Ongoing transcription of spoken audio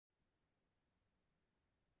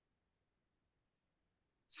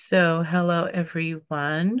So, hello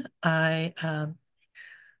everyone. I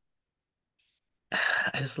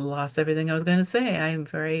just lost everything I was going to say. I'm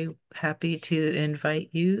very happy to invite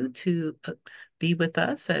you to be with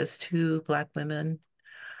us as two Black women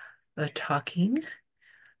talking.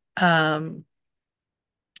 Um,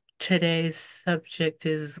 Today's subject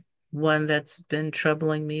is one that's been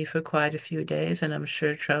troubling me for quite a few days, and I'm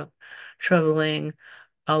sure troubling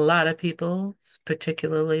a lot of people,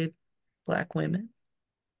 particularly Black women.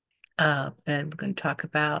 And we're going to talk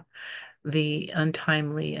about the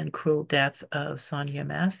untimely and cruel death of Sonya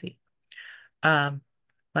Massey. Um,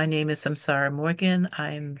 my name is Samsara Morgan.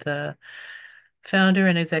 I'm the founder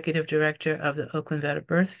and executive director of the Oakland Better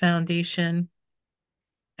Birth Foundation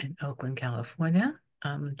in Oakland, California.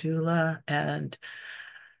 I'm a doula and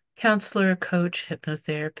counselor, coach,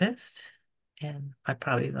 hypnotherapist, and I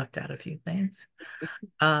probably left out a few things.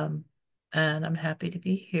 Um, and I'm happy to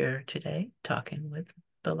be here today talking with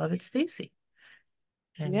beloved Stacy.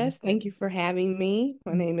 And Yes, thank you for having me.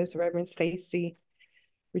 My name is Reverend Stacy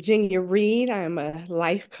Virginia Reed. I'm a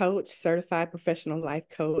life coach, certified professional life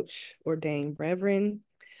coach, ordained reverend.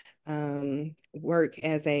 Work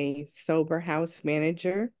as a sober house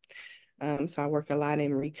manager. So I work a lot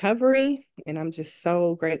in recovery, and I'm just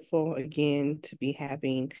so grateful again to be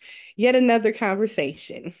having yet another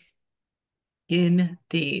conversation.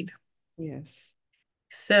 indeed. Yes.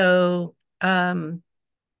 So,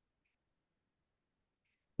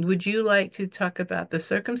 would you like to talk about the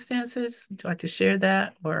circumstances? Would you like to share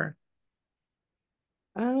that or?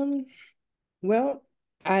 Um, well,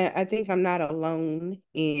 I think I'm not alone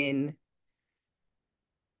in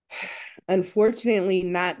unfortunately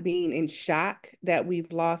not being in shock that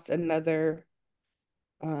we've lost another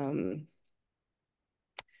um,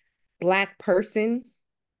 Black person,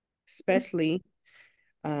 especially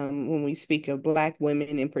when we speak of Black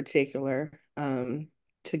women in particular,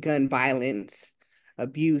 to gun violence,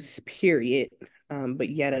 abuse, period, but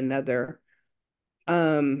yet another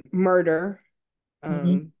murder,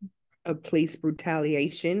 Mhm. um, of police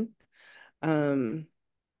retaliation. Um,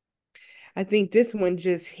 I think this one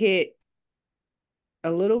just hit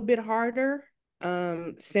a little bit harder,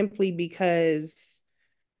 simply because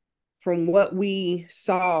from what we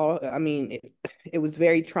saw, I mean, it was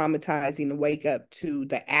very traumatizing to wake up to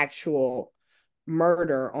the actual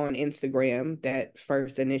murder on Instagram that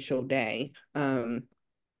first initial day.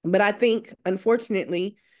 But I think,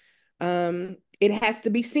 unfortunately, it has to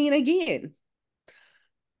be seen again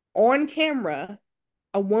on camera.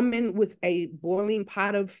 A woman with a boiling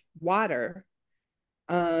pot of water.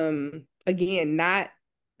 Again, not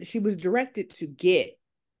she was directed to get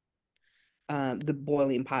the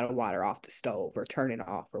boiling pot of water off the stove or turn it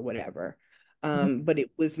off or whatever. But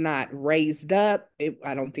it was not raised up.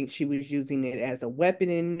 I don't think she was using it as a weapon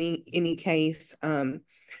in any case.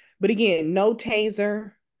 But again, no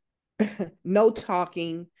taser, no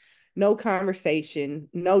talking, no conversation,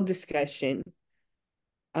 no discussion.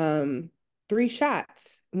 Um, three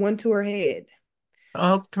shots, one to her head.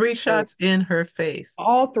 All three So shots in her face.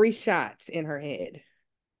 all three shots in her head.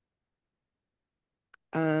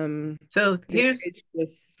 Um, So here's it's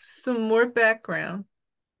just, some more background.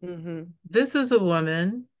 mm-hmm, This is a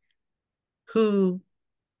woman who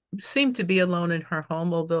seemed to be alone in her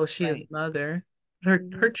home, although she is a right. mother. Her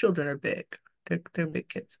Mm-hmm, children are big. They're big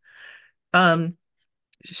kids. Um,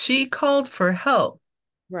 she called for help.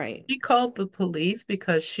 right. She called the police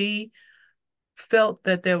because she felt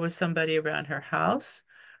that there was somebody around her house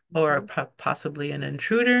or Mm-hmm, possibly an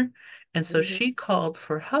intruder. And so mm-hmm, she called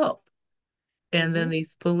for help. And then mm-hmm,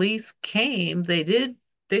 these police came. They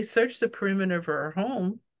searched the perimeter of her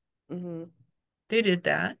home. mm-hmm, They did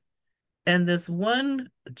that. And this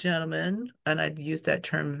one gentleman, and I use that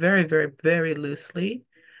term very, very, very loosely,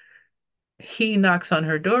 he knocks on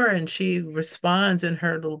her door and she responds in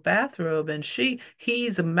her little bathrobe and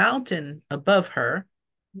he's a mountain above her.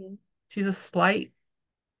 mm-hmm, She's a slight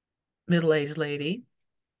middle-aged lady.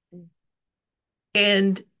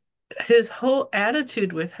 And his whole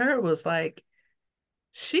attitude with her was like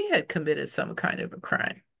she had committed some kind of a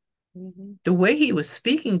crime. mm-hmm, The way he was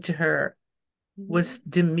speaking to her mm-hmm, was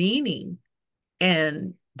demeaning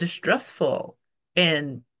and distrustful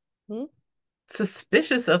and mm-hmm.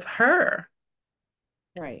 suspicious of her.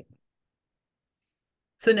 Right.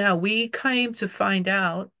 So now we came to find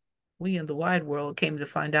out, we in the wide world came to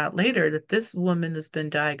find out later that this woman has been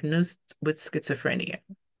diagnosed with schizophrenia.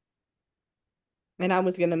 And I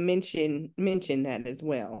was gonna mention that as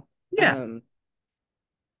well. Yeah.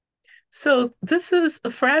 So this is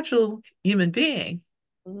a fragile human being.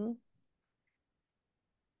 Mhm.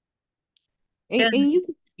 And And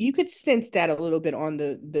you could sense that a little bit on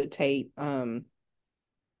the tape.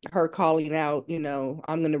 her calling out, I'm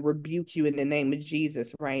going to rebuke you in the name of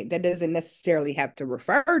Jesus, right? That doesn't necessarily have to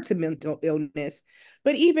refer to mental illness,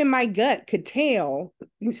 but even my gut could tell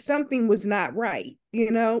something was not right,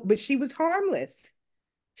 but she was harmless.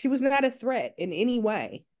 She was not a threat in any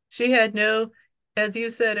way. She had no, as you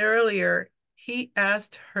said earlier, he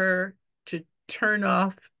asked her to turn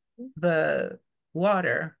off the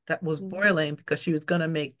water that was Mm-hmm. boiling because she was going to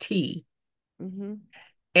make tea. Mm-hmm.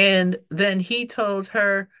 And then he told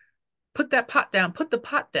her, put that pot down, put the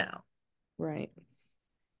pot down. Right.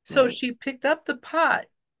 So Right. she picked up the pot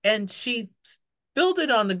and she spilled it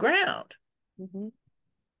on the ground. Mm-hmm.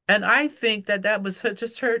 And I think that that was her,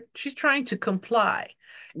 just her, she's trying to comply.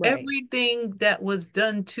 Right. Everything that was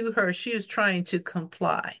done to her, she is trying to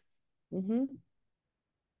comply. Mm-hmm.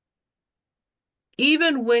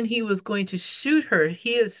 Even when he was going to shoot her,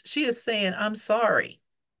 she is saying, I'm sorry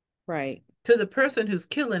Right. to the person who's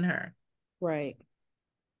killing her Right.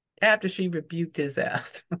 after she rebuked his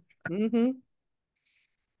ass. Mm-hmm.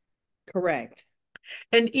 Correct.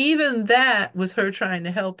 And even that was her trying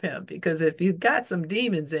to help him because if you've got some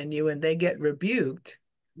demons in you and they get rebuked,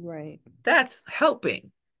 Right. that's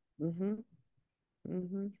helping. Mm-hmm.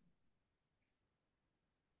 Mm-hmm.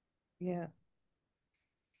 Yeah.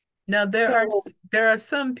 Now So, there are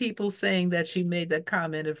some people saying that she made that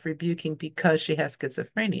comment of rebuking because she has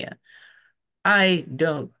schizophrenia. I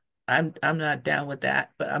don't I'm not down with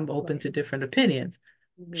that, but I'm open right. to different opinions.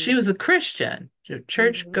 Mm-hmm. She was a Christian, a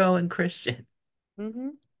church Mm-hmm. going Christian. Mm-hmm.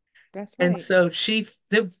 That's And right. so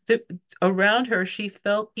around her, she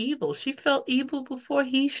felt evil. She felt evil before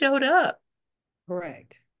he showed up.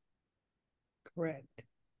 Correct. Correct.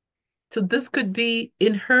 So this could be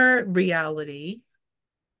in her reality.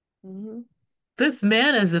 Mm-hmm. This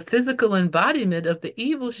man is a physical embodiment of the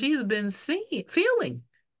evil she's been seeing, feeling,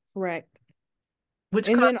 Correct. which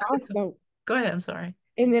And then caused her to also, go ahead. I'm sorry.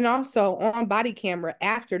 and then also on body camera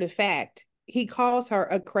after the fact, he calls her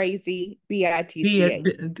a crazy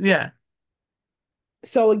bitch. Yeah,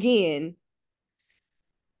 So again,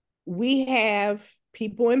 we have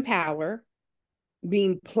people in power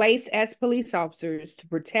being placed as police officers to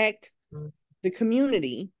protect the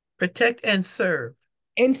community protect and serve.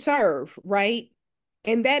 and serve, right?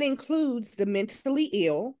 And that includes the mentally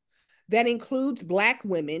ill, that includes Black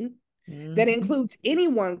women, that Mhm. includes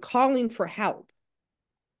anyone calling for help,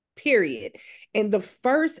 period. And the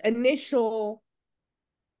first initial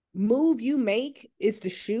move you make is to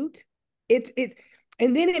shoot. It's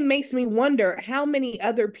and then it makes me wonder how many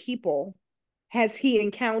other people has he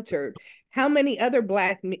encountered? How many other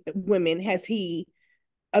Black women has he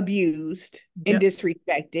abused and Yep,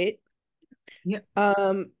 disrespected? yep.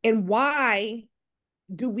 And why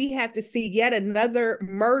do we have to see yet another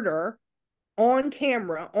murder on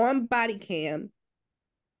camera, on body cam,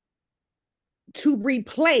 to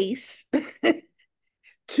replace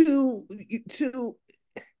to to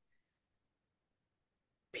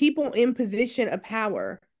people in position of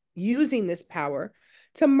power using this power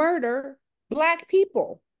to murder Black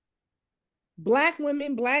people, Black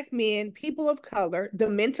women, Black men, people of color, the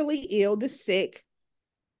mentally ill, the sick,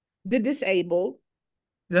 the disabled?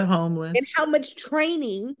 The And homeless. how much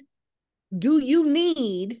training do you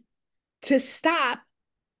need to stop?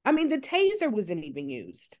 I mean, the taser wasn't even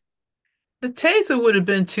used. The taser would have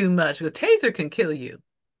been too much. The taser can kill you.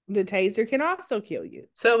 The taser can also kill you.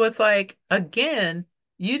 So it's like, again,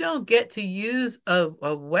 you don't get to use a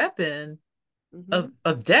weapon Mm-hmm.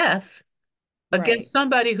 of death against Right.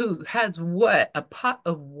 somebody who has what? A pot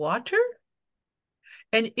of water?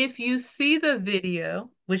 And if you see the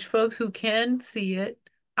video, which folks who can see it,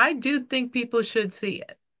 I do think people should see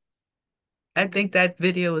it. I Mm-hmm. think that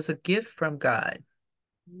video is a gift from God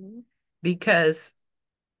Mm-hmm. because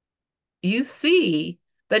you see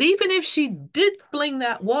that even if she did fling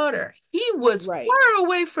that water, he was Right. far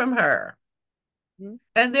away from her. Mm-hmm.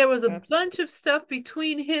 And there was a bunch Absolutely. of stuff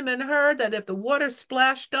between him and her that if the water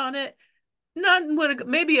splashed on it, nothing would have,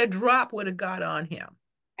 maybe a drop would have got on him.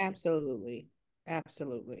 Absolutely.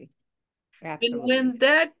 Absolutely. And Absolutely. when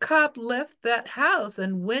that cop left that house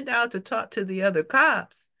and went out to talk to the other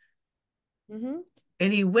cops, Mm-hmm.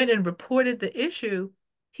 and he went and reported the issue,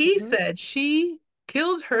 he Mm-hmm. said she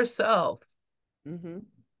killed herself. Mm-hmm.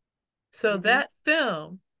 So Mm-hmm. that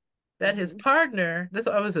film that his Mm-hmm. partner, this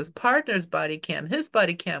was his partner's body cam. His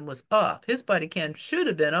body cam was off. His body cam should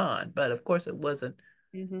have been on, but of course it wasn't.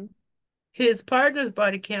 Mm-hmm. His partner's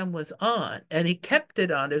body cam was on and he kept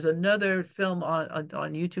it on. There's another film on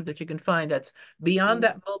YouTube that you can find that's beyond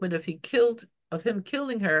Mm-hmm. that moment of him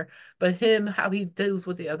killing her, but him how he deals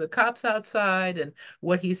with the other cops outside and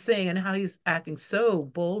what he's saying and how he's acting so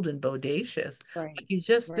bold and bodacious. Right. Like he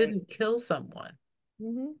just Right. didn't kill someone.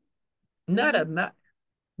 Mm-hmm. Not Mm-hmm. a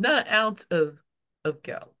not an ounce of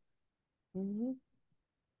guilt. Mm-hmm.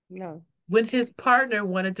 No. When his partner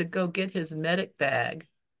wanted to go get his medic bag,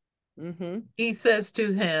 Mm-hmm. he says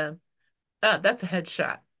to him, "Ah, that's a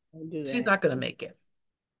headshot. Don't do She's that. not going to make it."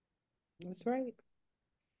 That's right.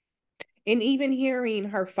 And even hearing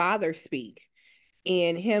her father speak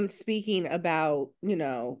and him speaking about,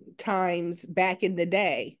 times back in the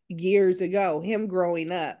day, years ago, him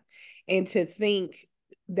growing up, and to think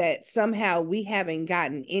that somehow we haven't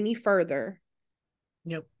gotten any further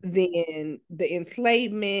Yep, than the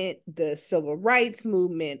enslavement, the civil rights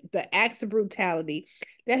movement, the acts of brutality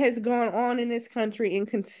that has gone on in this country and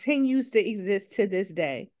continues to exist to this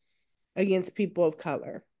day against people of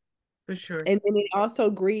color. for sure. And then it also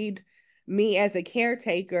grieved me as a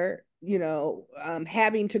caretaker,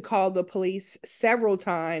 having to call the police several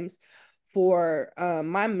times for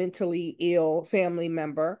my mentally ill family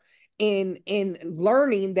member, and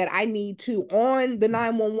learning that I need to on the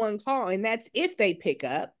 911 call, and that's if they pick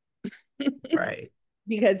up. Right.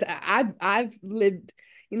 Because I've lived,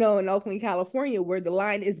 in Oakland, California, where the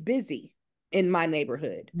line is busy in my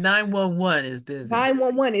neighborhood. 911 is busy.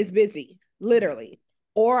 911 is busy, literally.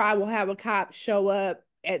 Or I will have a cop show up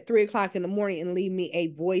at 3 o'clock in the morning and leave me a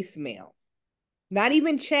voicemail. Not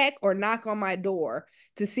even check or knock on my door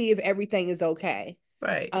to see if everything is okay.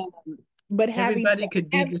 Right. Um, but having to Everybody could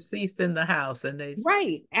be have deceased in the house and they,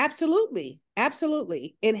 right, absolutely,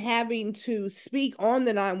 absolutely, and having to speak on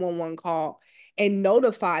the 911 call and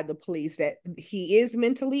notify the police that he is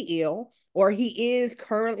mentally ill or he is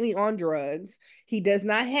currently on drugs. He does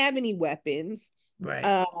not have any weapons. right.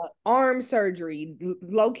 uh Arm surgery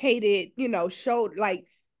located, showed, like,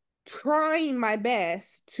 trying my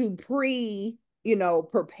best to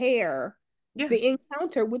prepare Yeah, the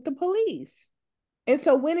encounter with the police. And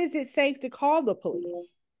so when is it safe to call the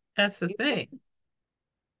police? that's the You thing.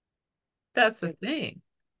 That's the know? thing.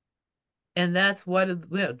 And that's what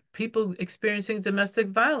people experiencing domestic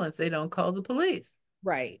violence, they don't call the police.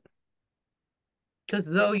 Right. Because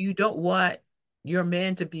though you don't want your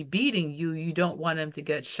man to be beating you, you don't want him to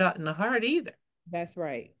get shot in the heart either. That's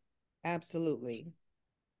right. Absolutely.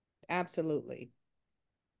 Absolutely.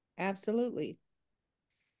 Absolutely.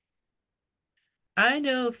 I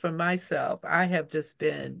know for myself, I have just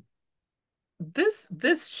been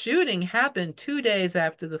this shooting happened 2 days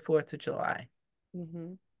after the 4th of July.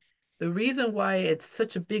 Hmm. The reason why it's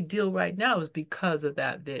such a big deal right now is because of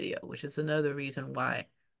that video, which is another reason why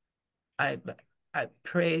I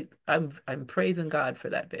I'm praising God for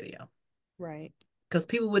that video. Right. Because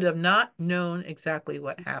people would have not known exactly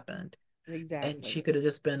what happened. And Exactly. she could have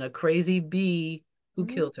just been a crazy bee who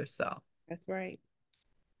Hmm. killed herself. That's right.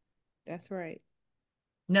 That's right.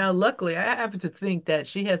 Now, luckily, I happen to think that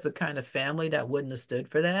she has the kind of family that wouldn't have stood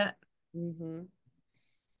for that. Hmm.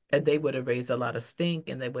 And they Hmm. would have raised a lot of stink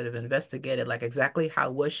and they would have investigated like exactly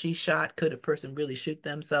how was she shot? Could a person really shoot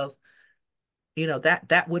themselves?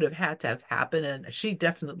 That would have had to have happened. And she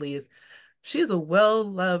definitely is. She's a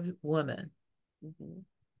well-loved woman. Hmm.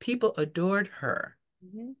 People adored her.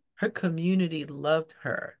 Hmm. Her community loved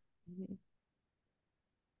her. Hmm.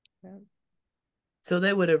 Yeah. So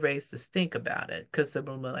they would have raised the stink about it because they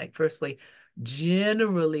were like, firstly,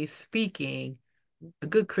 generally speaking, a Hmm.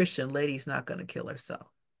 good Christian lady's not going to kill herself.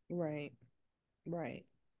 Right. Right.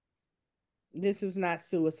 This was not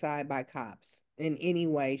suicide by cops in any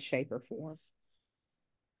way, shape, or form.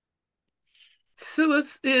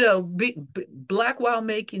 Suicide, black while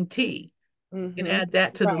making tea. You can Hmm. add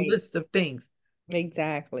that to the Right. list of things that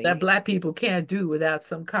Exactly. black people can't do without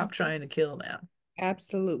some cop Mhm. trying to kill them.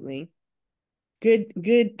 Absolutely.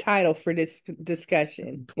 Good title for this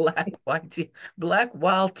discussion. Black white tea, black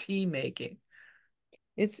wild tea making.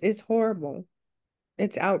 It's horrible.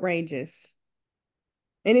 It's outrageous.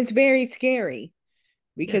 And it's very scary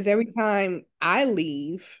because Yes, every time I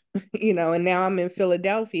leave, and now I'm in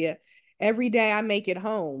Philadelphia, every day I make it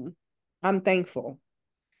home, I'm thankful,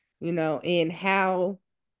 and how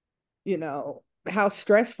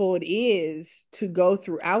stressful it is to go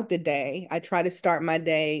throughout the day. I try to start my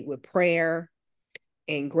day with prayer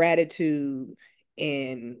and gratitude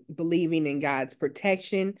and believing in God's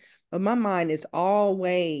protection. But my mind is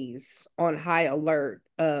always on high alert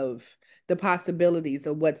of the possibilities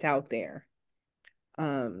of what's out there.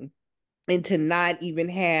 Um, and to not even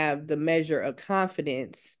have the measure of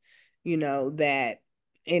confidence, that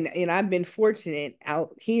and I've been fortunate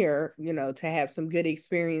out here, to have some good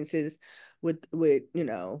experiences with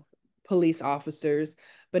police officers,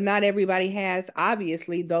 but not everybody has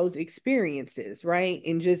obviously those experiences, right?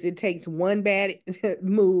 And just it takes one bad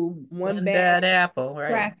move, one One bad bad apple, right?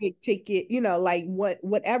 traffic ticket, like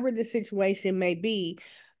whatever the situation may be,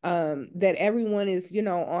 that everyone is,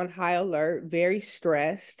 on high alert, very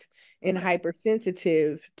stressed and Right.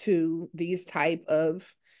 hypersensitive to these type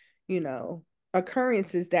of, you know,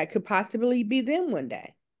 occurrences that could possibly be them one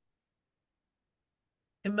day.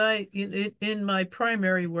 In my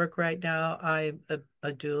primary work right now, I'm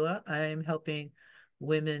a doula. I'm helping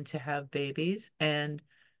women to have babies, and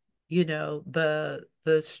the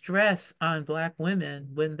stress on Black women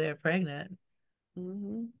when they're pregnant,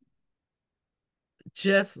 Mm-hmm.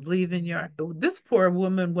 just leaving your this poor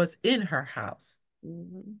woman was in her house.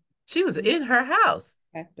 Mm-hmm. She was Mm-hmm. in her house.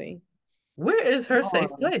 Exactly. Where is her safe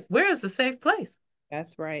Harm. place? Where is the safe place?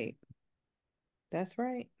 That's right. That's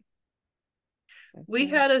right. That's We right.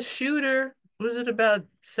 had a shooter, was it about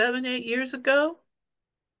 7, 8 years ago?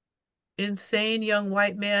 Insane young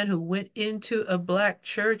white man who went into a Black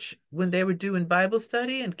church when they were doing Bible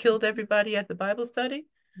study and killed everybody at the Bible study.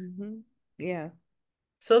 Mm-hmm. Yeah.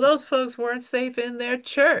 So those folks weren't safe in their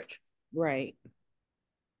church. Right.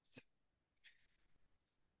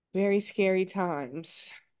 Very scary times.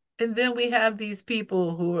 And then we have these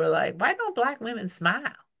people who are like, why don't Black women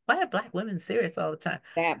smile? Why are Black women serious all the time?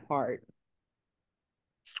 That part.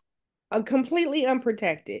 Completely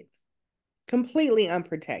unprotected. Completely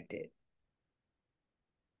unprotected.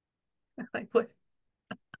 Like, what?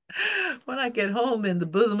 When I get home in the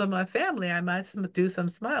bosom of my family, I might do some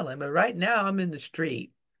smiling. But right now, I'm in the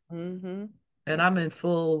street Mm-hmm. and That's I'm in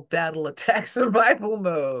full battle attack survival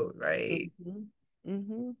mode, right? mm-hmm.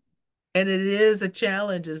 Mm-hmm. And it is a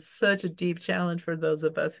challenge. It's such a deep challenge for those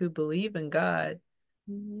of us who believe in God.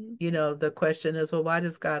 Mm-hmm. The question is, well, why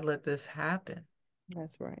does God let this happen?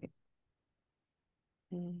 That's right.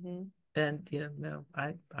 Mm-hmm. And, no,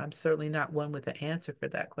 I'm certainly not one with an answer for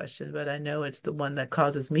that question, but I know it's the one that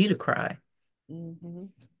causes me to cry. Mm-hmm. And,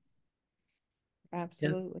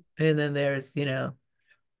 Absolutely. and then there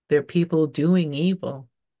are people doing evil.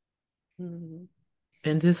 Mm-hmm.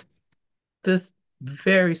 And this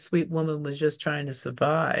very sweet woman was just trying to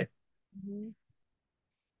survive. Mm-hmm.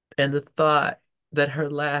 And the thought that her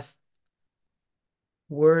last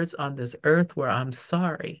words on this earth were, I'm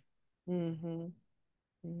sorry. Mm-hmm.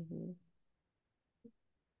 Mm-hmm.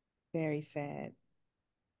 Very sad.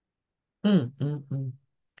 Mm, mm, mm.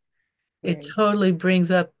 It Very sad. totally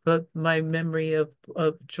brings up my memory of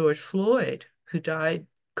George Floyd, who died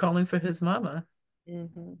calling for his mama,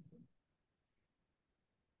 Mm-hmm.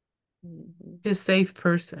 Mm-hmm. his safe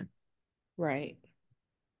person. Right.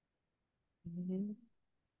 Mm-hmm.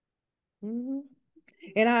 Mm-hmm.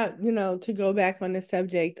 And to go back on the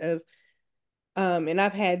subject of, and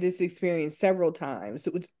I've had this experience several times.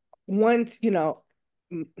 It was once,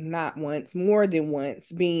 not once, more than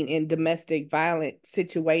once, being in domestic violent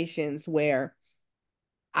situations where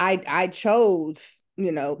I chose,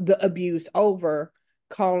 the abuse over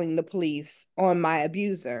calling the police on my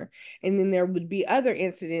abuser. And then there would be other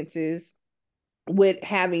incidences with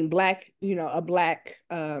having a black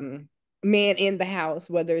man in the house,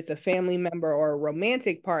 whether it's a family member or a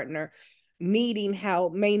romantic partner, needing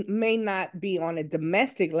help, may not be on a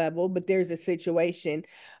domestic level, but there's a situation,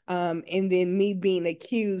 and then me being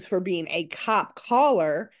accused for being a cop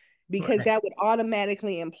caller, because Right. that would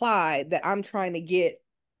automatically imply that I'm trying to get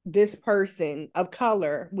this person of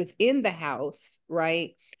color within the house,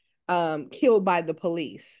 right, killed by the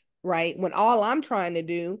police, right? When all I'm trying to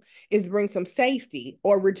do is bring some safety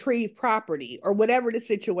or retrieve property or whatever the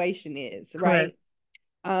situation is, Correct.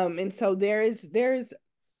 right? And so there's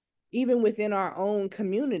even within our own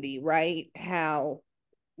community, right? How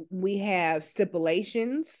we have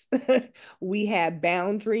stipulations, we have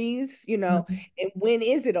boundaries, Mhm. and when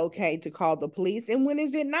is it okay to call the police and when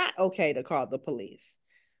is it not okay to call the police?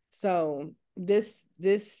 So Well,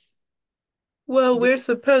 this we're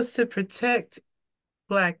supposed to protect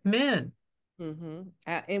Black men,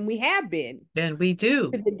 and we have been and we to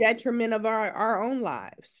do, the detriment of our own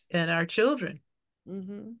lives. and our children.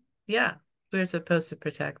 Mm-hmm. Yeah, we're supposed to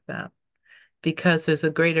protect them because there's a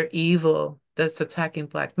greater evil that's attacking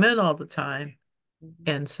Black men all the time. Mm-hmm.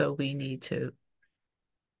 And so we need to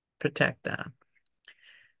protect them.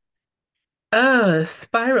 Oh,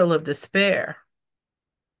 spiral of despair.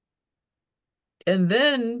 And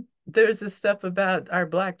then there's this stuff about our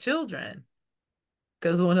Black children.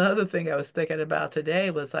 Because one other thing I was thinking about today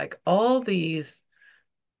was like all these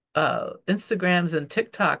Instagrams and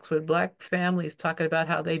TikToks with Black families talking about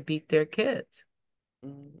how they beat their kids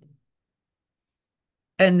Mm-hmm.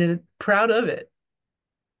 and then proud of it.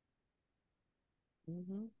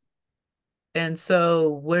 Mm-hmm. And so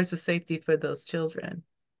where's the safety for those children?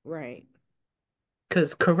 Right.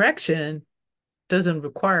 Because correction doesn't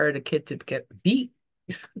require the kid to get beat.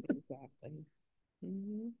 Exactly.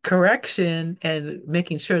 Mm-hmm. Correction and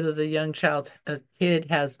making sure that the young child, a kid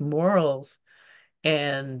has morals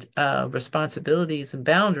and responsibilities and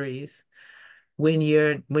boundaries. When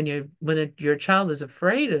your child is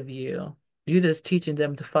afraid of you, you're just teaching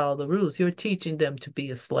them to follow the rules. You're teaching them to be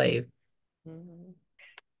a slave. Mm-hmm.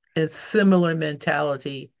 It's similar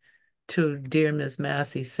mentality to dear Miss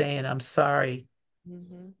Massey saying, I'm sorry.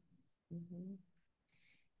 Mm-hmm. Mm-hmm.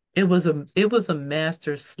 It was a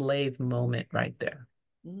master slave moment right there.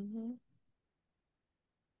 Mm-hmm.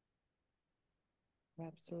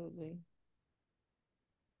 Absolutely.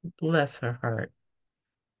 Bless her heart.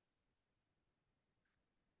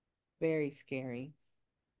 Very scary.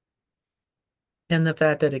 And the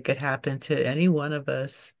fact that it could happen to any one of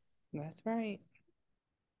us. That's right.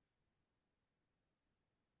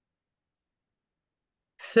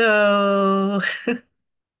 So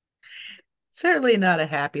certainly not a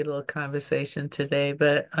happy little conversation today,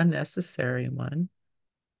 but unnecessary one.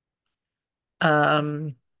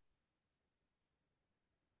 Um,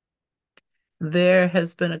 there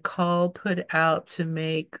has been a call put out to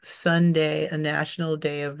make Sunday a National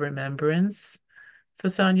Day of Remembrance for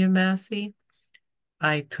Sonya Massey.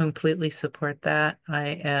 I completely support that. I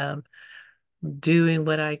am doing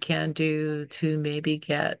what I can do to maybe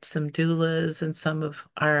get some doulas and some of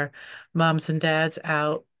our moms and dads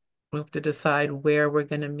out. We have to decide where we're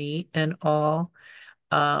going to meet and all.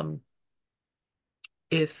 Um,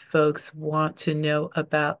 if folks want to know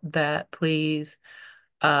about that, please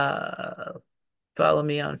uh, follow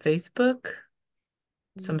me on Facebook,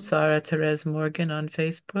 Mm-hmm. Samsara Therese Morgan on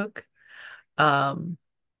Facebook. Um,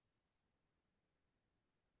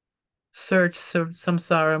 search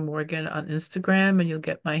Samsara Morgan on Instagram and you'll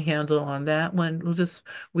get my handle on that one. So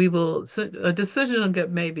a decision will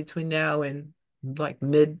get made between now and like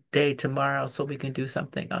midday tomorrow so we can do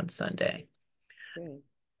something on Sunday. Good.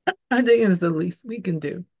 I think it's the least we can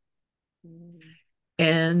do. Mm-hmm.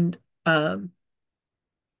 And um,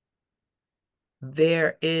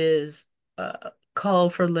 there is a call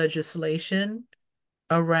for legislation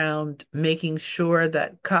around making sure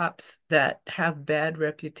that cops that have bad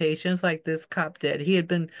reputations like this cop did. He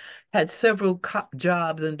had several cop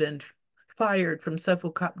jobs and been fired from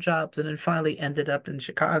several cop jobs and then finally ended up in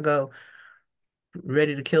Chicago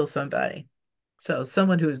ready to kill somebody. So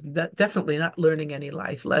someone who's definitely not learning any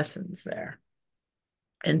life lessons there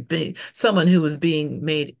and being someone who was being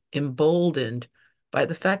made emboldened by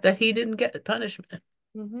the fact that he didn't get the punishment.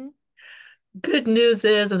 Mm-hmm. Good news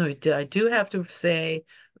is, and I do have to say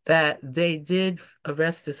that they did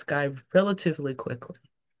arrest this guy relatively quickly.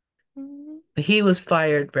 Mm-hmm. He was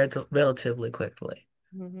fired relatively quickly,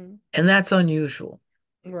 Mm-hmm. and that's unusual.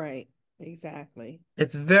 Right. Exactly.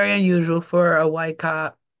 It's very unusual for a white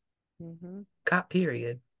Mm-hmm. cop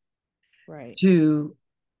period, Right. to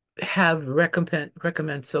have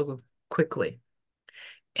recommend so quickly.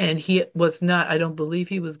 And he was not, I don't believe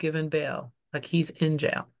he was given bail. Like he's in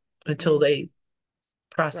jail until Mm-hmm. they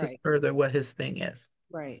process Right. further what his thing is.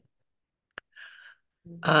 Right.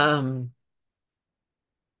 Mm-hmm. Um,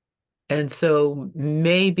 And so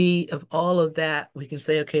maybe of all of that, we can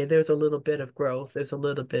say, okay, there's a little bit of growth, there's a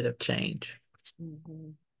little bit of change, Mm-hmm.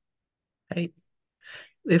 right?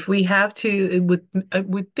 If we have to, I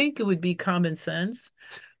would think it would be common sense,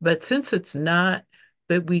 but since it's not,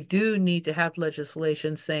 that we do need to have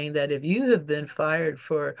legislation saying that if you have been fired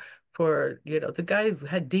for the guys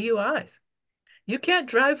had DUIs, you can't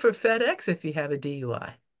drive for FedEx if you have a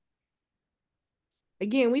DUI.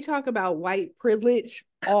 Again, we talk about white privilege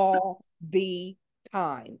all the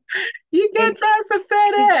time. You And can't drive for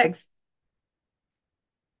FedEx.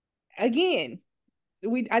 again,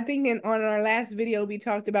 I think on our last video we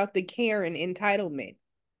talked about the Karen entitlement.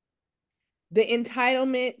 The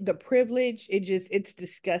entitlement, the privilege, it's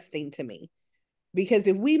disgusting to me. Because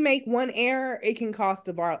if we make one error, it can cost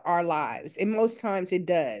of our lives. And most times it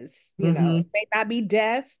does. Hmm. It may not be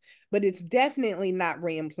death, but it's definitely not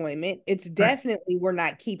reemployment. It's Right, definitely we're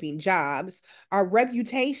not keeping jobs. Our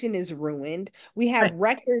reputation is ruined. We have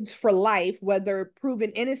right, records for life, whether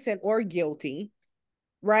proven innocent or guilty,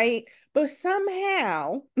 right? But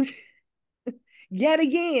somehow, yet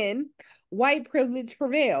again, white privilege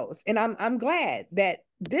prevails. And I'm glad that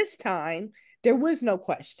this time there was no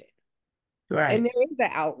question and right, there is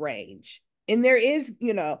an outrage and there is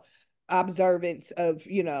observance of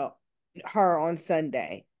her on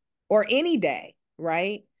Sunday or any day,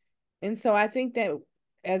 right? And so I think that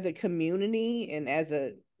as a community and as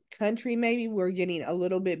a country maybe we're getting a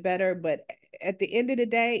little bit better, but at the end of the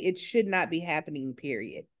day, it should not be happening,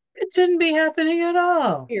 period. It shouldn't be happening at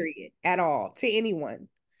all. Period. At all to anyone.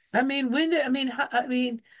 I mean,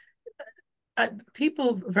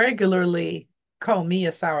 people regularly call me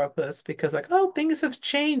a sourpuss because, like, oh, things have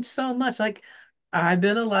changed so much. Like, I've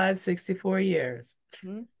been alive 64 years.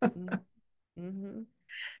 Mm-hmm. Mm-hmm.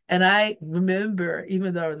 And I remember,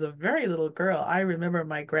 even though I was a very little girl, I remember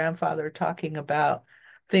my grandfather talking about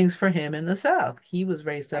things for him in the South. He was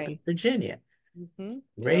raised up in Right. Virginia. Mm-hmm.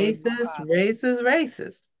 So is my Racist, father. racist,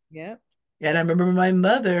 racist. Yep. And I remember my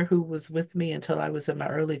mother, who was with me until I was in my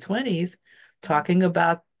early 20s, talking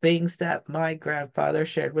about things that my grandfather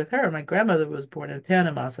shared with her. My grandmother was born in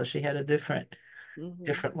Panama, so she had a Mm-hmm.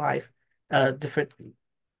 different life, different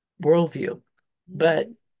worldview. But,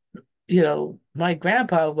 Mm-hmm. my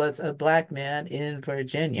grandpa was a black man in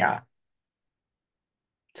Virginia.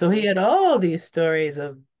 So he Was had all these stories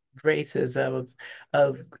of racism,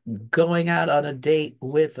 of going out on a date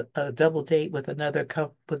with a double date with another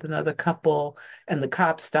couple, and the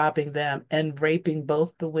cops stopping them and raping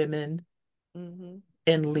both the women mm-hmm.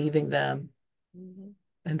 and leaving them Mm-hmm.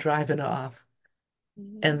 and driving off,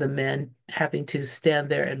 Mm-hmm. and the men having to stand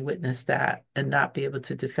there and witness that and not be able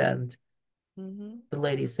to defend Mm-hmm. the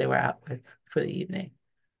ladies they were out with for the evening.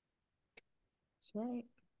 That's right.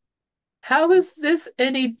 How is this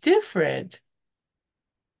any different?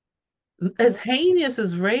 As Nope. heinous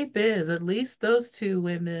as rape is, at least those two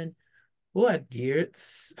women, what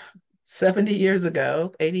years? 70 years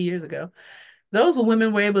ago, 80 years ago, those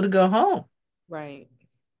women were able to go home. Right.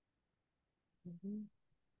 Mm-hmm.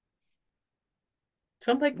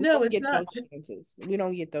 So I'm like, We no, don't it's get not. those chances. We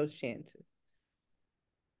don't get those chances.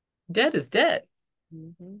 Dead is dead.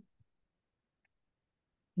 Mm-hmm.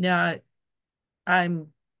 Now, I'm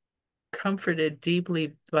comforted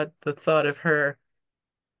deeply by the thought of her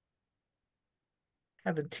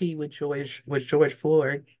having tea with George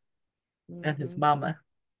Floyd and his Mm-hmm. mama.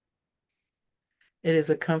 It is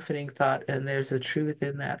a comforting thought, and there's a truth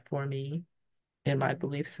in that for me, in my Mm-hmm.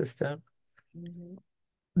 belief system. Mm-hmm.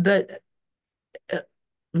 But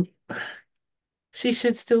uh, she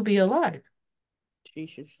should still be alive, She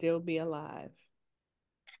should still be alive.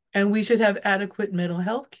 and we should have adequate mental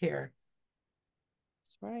health care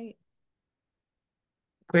That's right.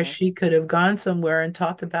 where That's she could have gone somewhere and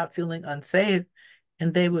talked about feeling unsafe,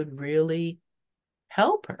 and they would really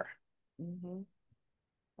help her. mm-hmm.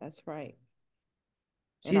 That's right.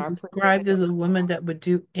 And She's our prisons described as a woman are. that would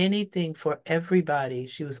do anything for everybody.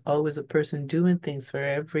 She was always a person doing things for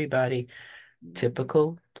everybody. Mm-hmm.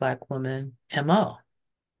 Typical Black woman MO.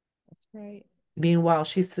 That's right. Meanwhile,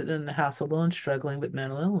 she's sitting in the house alone struggling with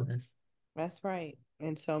mental illness. That's right.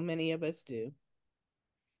 And so many of us do.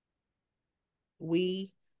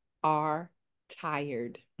 We are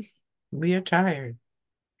tired, We are tired.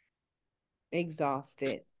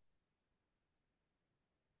 exhausted,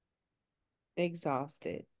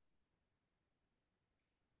 exhausted.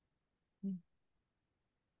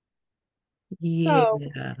 So,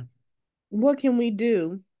 Yeah. what can we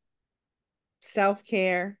do? Self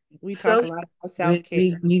care. We talk So a lot about self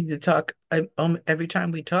we care. need to talk. Every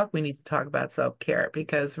time we talk, we need to talk about self-care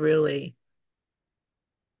because really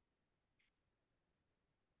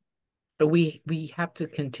we have to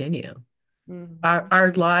continue. Our Mm-hmm.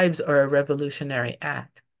 our lives are a revolutionary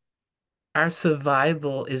act. Our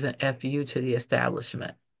survival is an FU to the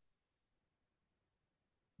establishment.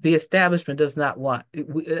 The establishment does not want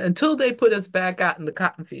until they put us back out in the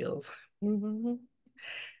cotton fields. Mm-hmm.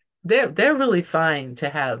 They're really fine to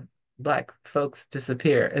have Black folks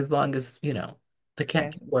disappear as long as, they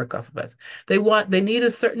can't Yeah, get work off of us. They need a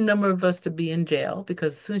certain number of us to be in jail because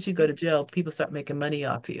as soon as you go to jail, people start making money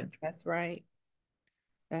off you. that's right.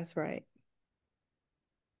 That's right.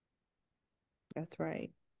 That's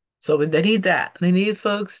right. So they need that. They need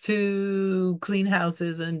folks to clean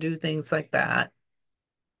houses and do things like that.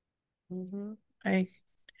 Mm-hmm. Right?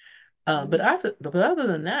 Mm-hmm. But other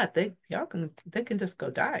than that, they can just go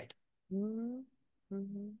die. Mm-hmm.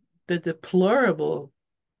 Mm-hmm. The deplorable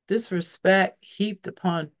disrespect heaped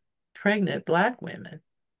upon pregnant Black women.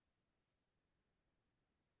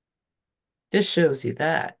 This shows you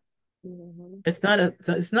that. Mm-hmm. It's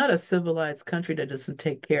not a civilized country that doesn't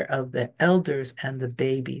take care of the elders and the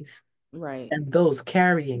babies Right. and those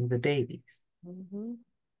carrying the babies. Mm-hmm.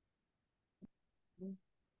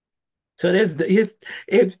 So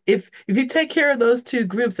if you take care of those two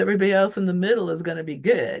groups, everybody else in the middle is going to be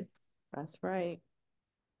good. That's right.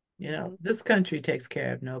 Mm-hmm. This country takes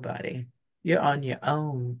care of nobody. You're on your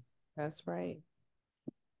own. That's right.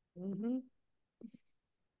 Mm-hmm.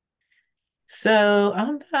 So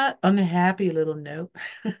on a happy little note,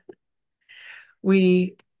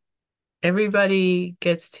 we Everybody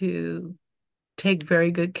gets to take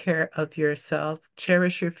very good care of yourself,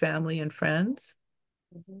 cherish your family and friends.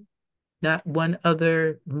 Mhm. Not one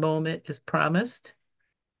other moment is promised.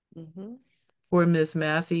 Mhm. Poor Miss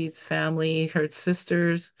Massey's family, her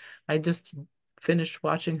sisters. I just finished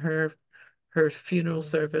watching her funeral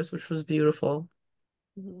service, which was beautiful.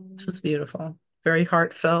 It was Mhm. beautiful, very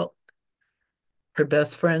heartfelt. Her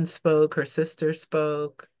best friend spoke, her sister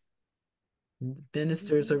spoke.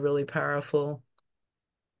 Ministers are Mhm. really powerful.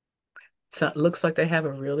 So it looks like they have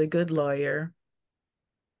a really good lawyer.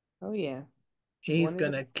 Oh yeah, He's one of the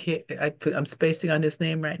gonna best. kick. I'm spacing on his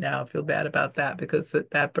name right now. I feel bad about that because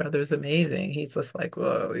that brother's amazing. He's just like,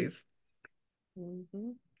 whoa, he's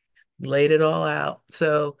Mhm. laid it all out.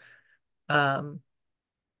 So, um,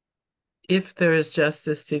 if there is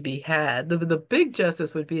justice to be had, the big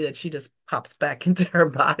justice would be that she just pops back into her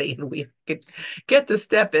body and we could get to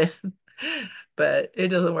step in. But it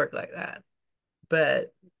doesn't work like that.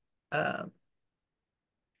 But um,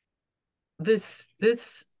 this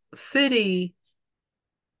city,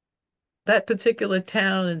 that particular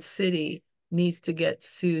town and city needs to get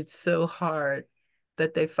sued so hard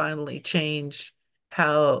that they finally change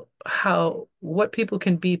how what people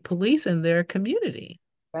can be police in their community.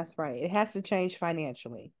 That's right. It has to change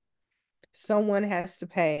financially. Someone has to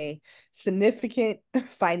pay significant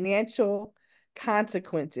financial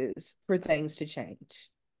consequences for things to change.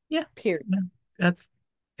 Yeah, Period. yeah, that's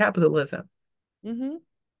capitalism Mm-hmm.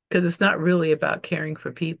 because it's not really about caring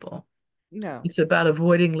for people. No. It's about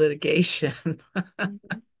avoiding litigation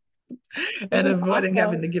Mhm. and And avoiding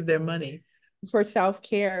having also to give their money. for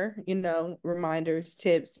self-care, reminders,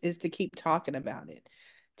 tips is to keep talking about it.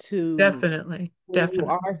 To Definitely, when you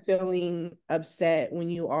definitely. are feeling upset, when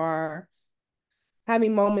you are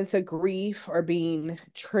having moments of grief or being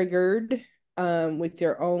triggered with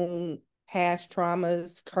your own past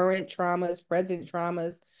traumas, current traumas, present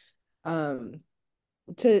traumas, um,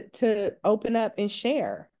 to open up and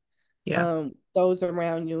share Yeah. those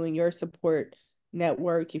around you and your support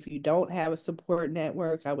network. If you don't have a support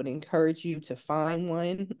network, I would encourage you to find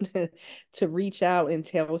one, to reach out and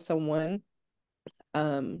tell someone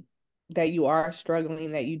um, that you are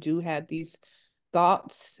struggling, that you do have these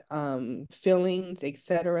thoughts, feelings,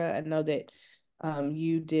 etc. I know that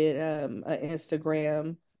you did an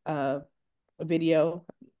Instagram video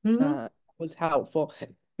Hmm. uh, was helpful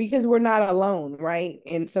because we're not alone, right?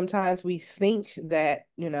 And sometimes we think that,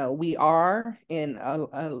 we are, and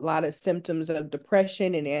a lot of symptoms of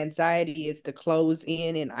depression and anxiety is to close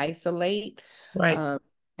in and isolate. Right. Um,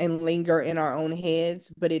 and linger in our own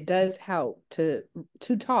heads, but it does help to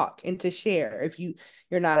talk and to share. If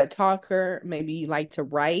you're not a talker, maybe you like to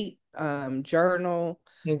write, journal,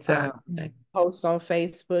 um, Exactly. post on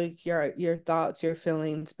Facebook your thoughts, your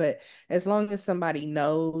feelings. But as long as somebody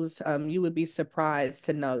knows, you would be surprised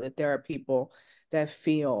to know that there are people that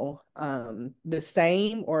feel the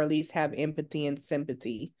same, or at least have empathy and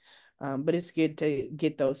sympathy. But it's good to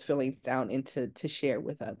get those feelings down and to share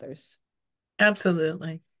with others.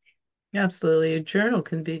 Absolutely. Absolutely. A journal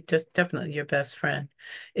can be just definitely your best friend.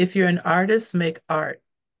 If you're an artist, make art.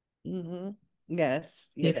 Mm-hmm.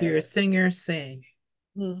 Yes, If you're a yes. singer, sing.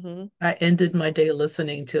 Mm-hmm. I ended my day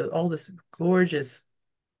listening to all this gorgeous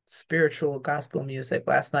spiritual gospel music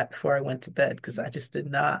last night before I went to bed because I just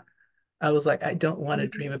did not. I was like, I don't want to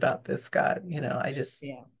dream about this, God. Yeah, I don't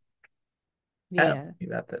yeah.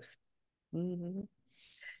 dream about this. Mm-hmm.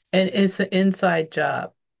 And it's an inside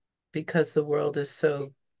job because the world is so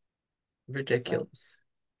Right. ridiculous.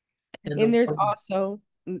 And And the there's world, also,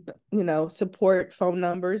 support phone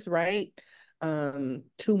numbers, right?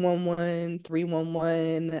 211,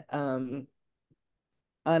 311,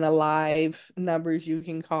 unalive numbers you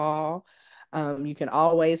can call. You can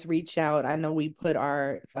always reach out. I know we put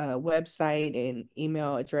our website and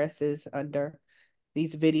email addresses under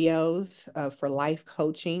these videos for life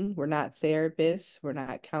coaching. We're not therapists, we're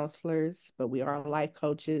not counselors, but we are life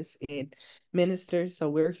coaches and ministers. So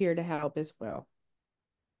we're here to help as well.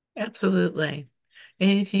 absolutely.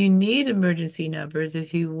 And if you need emergency numbers,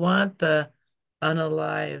 if you want the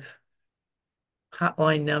unalive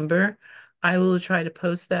hotline number, I will try to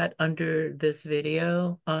post that under this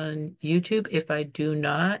video on YouTube. If I do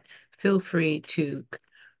not, feel free to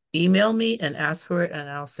email me and ask for it, and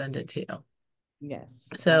I'll send it to you. Yes,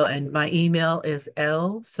 So, and absolutely. my email is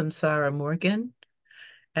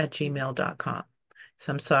lsamsaramorgan@gmail.com.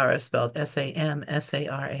 Samsara spelled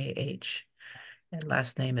Samsarah. And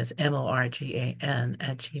last name is Morgan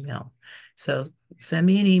at Gmail. So send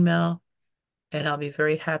me an email and I'll be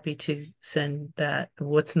very happy to send that.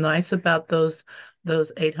 What's nice about those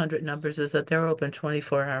 800 numbers is that they're open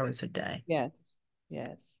 24 hours a day. Yes.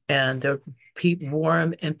 Yes. And they're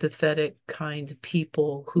warm, empathetic, kind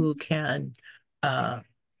people who uh,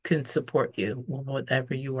 can support you with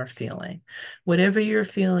whatever you are feeling. Whatever you're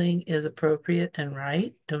feeling is appropriate and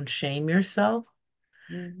right. Don't shame yourself.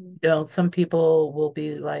 Mm-hmm. You know, some people will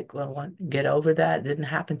be like, well, get over that. It didn't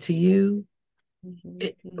happen to you.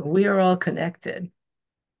 Mm-hmm. We are all connected.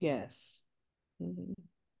 Yes. Mm-hmm.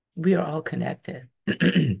 We are all connected.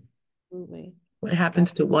 Absolutely. What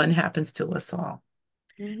happens to one happens to us all.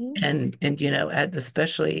 Mm-hmm. And you know,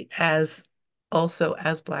 especially as also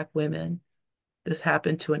as Black women, this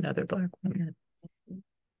happened to another Black woman,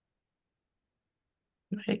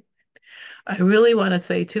 right? I really want to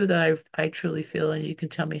say too that I truly feel, and you can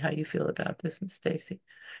tell me how you feel about this, Miss Stacy,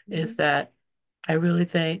 Mm-hmm. is that I really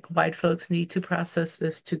think white folks need to process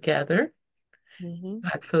this together. Mm-hmm.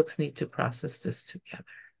 Black folks need to process this together.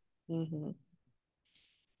 Mm-hmm.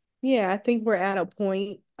 Yeah, I think we're at a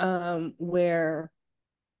point where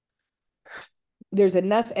there's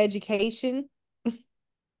enough education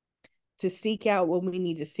to seek out what we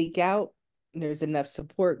need to seek out. There's enough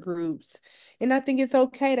support groups. And I think it's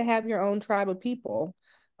okay to have your own tribe of people,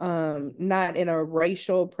 not in a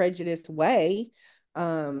racial prejudiced way,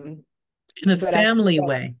 um, In a but I think family that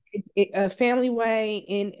way. a family way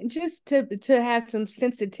and just to have some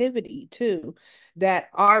sensitivity too, that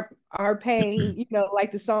our pain,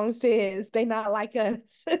 like the song says, they not like us.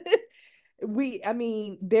 I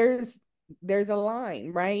mean, there's a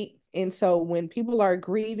line, right? And so when people are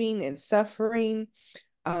grieving and suffering,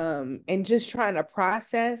 and just trying to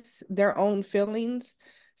process their own feelings,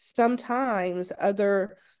 sometimes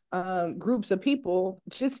other groups of people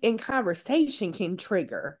just in conversation can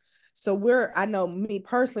trigger. So I know me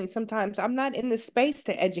personally, sometimes I'm not in the space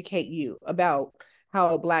to educate you about how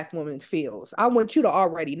a Black woman feels. I want you to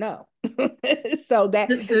already know. so that,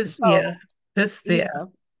 This is, yeah, so, this, you yeah.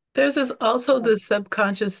 know, There's this also the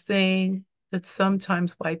subconscious thing that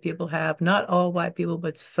sometimes white people have, not all white people,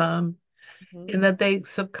 but some, mhm, in that they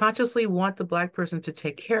subconsciously want the Black person to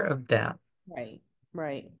take care of them. right,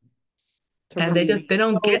 right. To And relieve they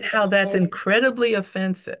don't your get how that's emotion. incredibly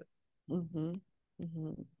offensive. Mm-hmm,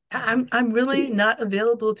 mm-hmm, I'm really not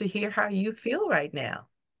available to hear how you feel right now.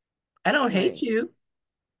 I don't hate right. you.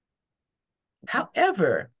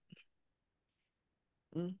 However,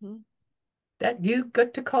 Mm-hmm, that you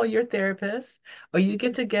get to call your therapist or you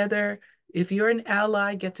get together, if you're an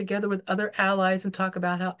ally, get together with other allies and talk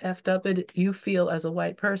about how effed up it you feel as a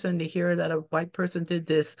white person to hear that a white person did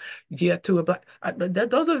this yet to a black.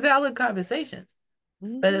 Those are valid conversations, but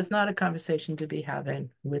mm-hmm, it's not a conversation to be having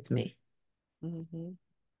with me. mm-hmm,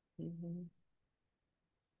 mm-hmm.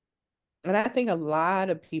 And I think a lot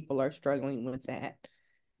of people are struggling with that,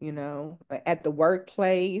 at the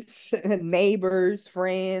workplace, neighbors,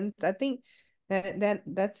 friends. I think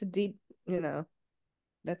that's a deep, you know,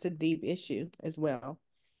 that's a deep issue as well.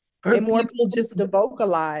 Or And more people people just, need to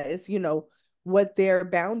vocalize, what their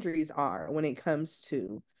boundaries are when it comes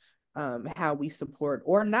to how we support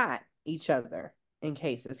or not each other in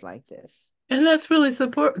cases like this. and that's really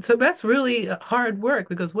support. So that's really hard work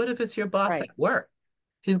because what if it's your boss at Right, work?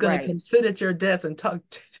 He's going to right. come sit at your desk and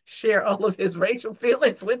share all of his racial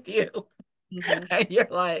feelings with you. Hmm. And you're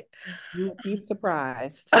like, You would be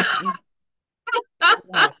surprised. It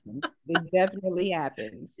happens. It definitely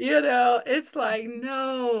happens. you know, it's like,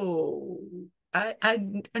 no, no, I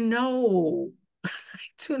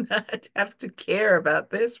do not have to care about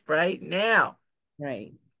this right now.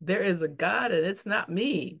 Right. There is a God and it's not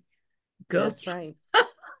me. Go. That's right.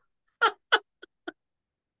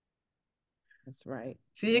 That's right.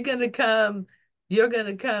 So you're gonna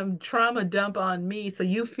come trauma dump on me so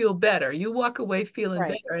you feel better. You walk away feeling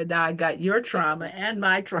Right. better, and now I got your trauma and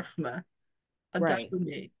my trauma on top Right. of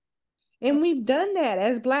me. And we've done that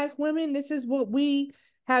as Black women. This is what we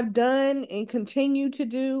have done and continue to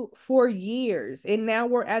do for years. And now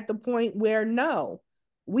we're at the point where no,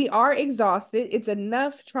 we are exhausted. It's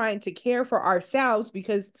enough trying to care for ourselves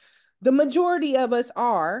because the majority of us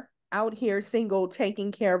are out here single,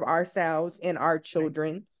 taking care of ourselves and our Right,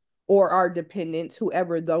 children or our dependents,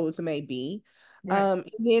 whoever those may be. right. And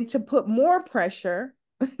then to put more pressure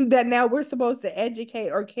that now we're supposed to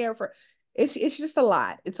educate or care for, it's just a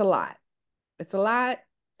lot. It's a lot. It's a lot.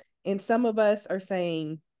 And some of us are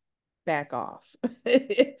saying, back off,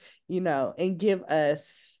 and give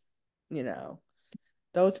us, you know,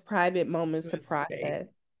 those private moments Give to us space. process.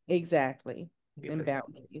 Exactly. Give And us space.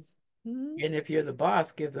 boundaries. Mm-hmm. And if you're the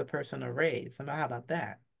boss, give the person a raise. How about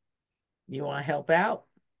that? You want to help out?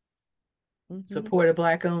 Mm-hmm. Support a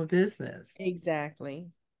Black-owned business. Exactly.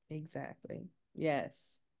 Exactly.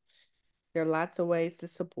 Yes. There are lots of ways to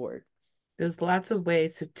support. There's lots of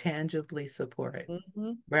ways to tangibly support it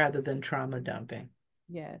Mm-hmm. rather than trauma dumping,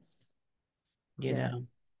 Yes. you Yes. know?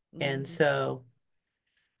 And Mm-hmm. so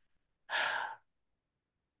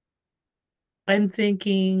I'm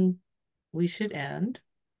thinking we should end,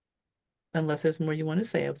 unless there's more you want to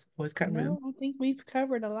say. I've always got room. No, I think we've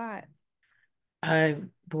covered a lot. I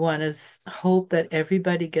want to hope that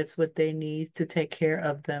everybody gets what they need to take care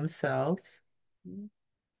of themselves. Mhm.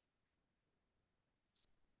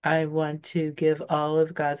 I want to give all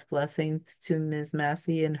of God's blessings to Ms.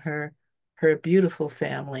 Massey and her beautiful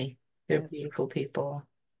family. They're Yes. beautiful people.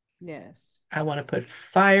 Yes. I want to put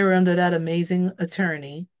fire under that amazing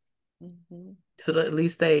attorney Mm-hmm. so that at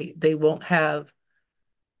least they won't have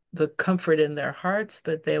the comfort in their hearts,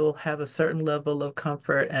 but they will have a certain level of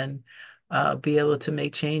comfort and be able to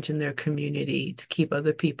make change in their community to keep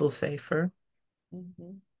other people safer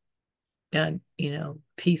Mm-hmm. and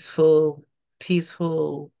peaceful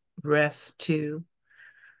rest to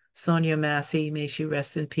Sonya Massey. May she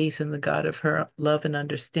rest in peace in the God of her love and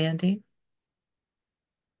understanding.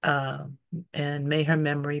 Um, and may her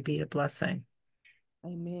memory be a blessing.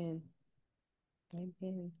 Amen.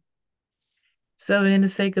 Amen. So I'm going to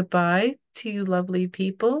say goodbye to you, lovely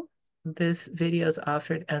people. This video is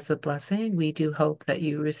offered as a blessing. We do hope that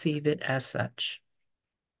you receive it as such.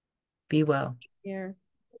 Be well. Yeah.